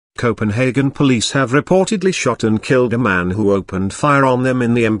Copenhagen police have reportedly shot and killed a man who opened fire on them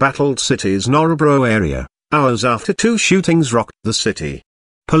in the embattled city's Norrebro area, hours after two shootings rocked the city.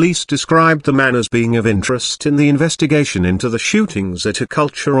 Police described the man as being of interest in the investigation into the shootings at a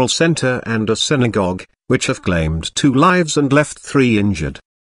cultural center and a synagogue, which have claimed 2 lives and left 3 injured.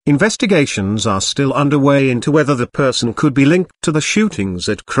 Investigations are still underway into whether the person could be linked to the shootings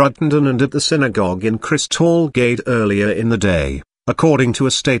at Krudttonden and at the synagogue in Krystalgade earlier in the day, according to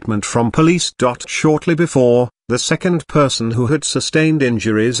a statement from police. Shortly before, the second person who had sustained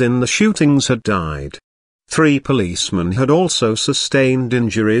injuries in the shootings had died. 3 policemen had also sustained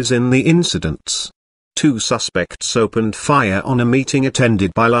injuries in the incidents. 2 suspects opened fire on a meeting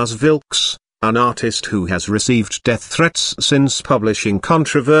attended by Lars Vilks, an artist who has received death threats since publishing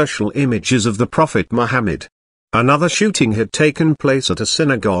controversial images of the Prophet Muhammad. Another shooting had taken place at a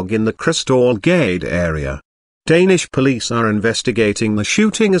synagogue in the Krystalgade area. Danish police are investigating the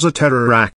shooting as a terror act.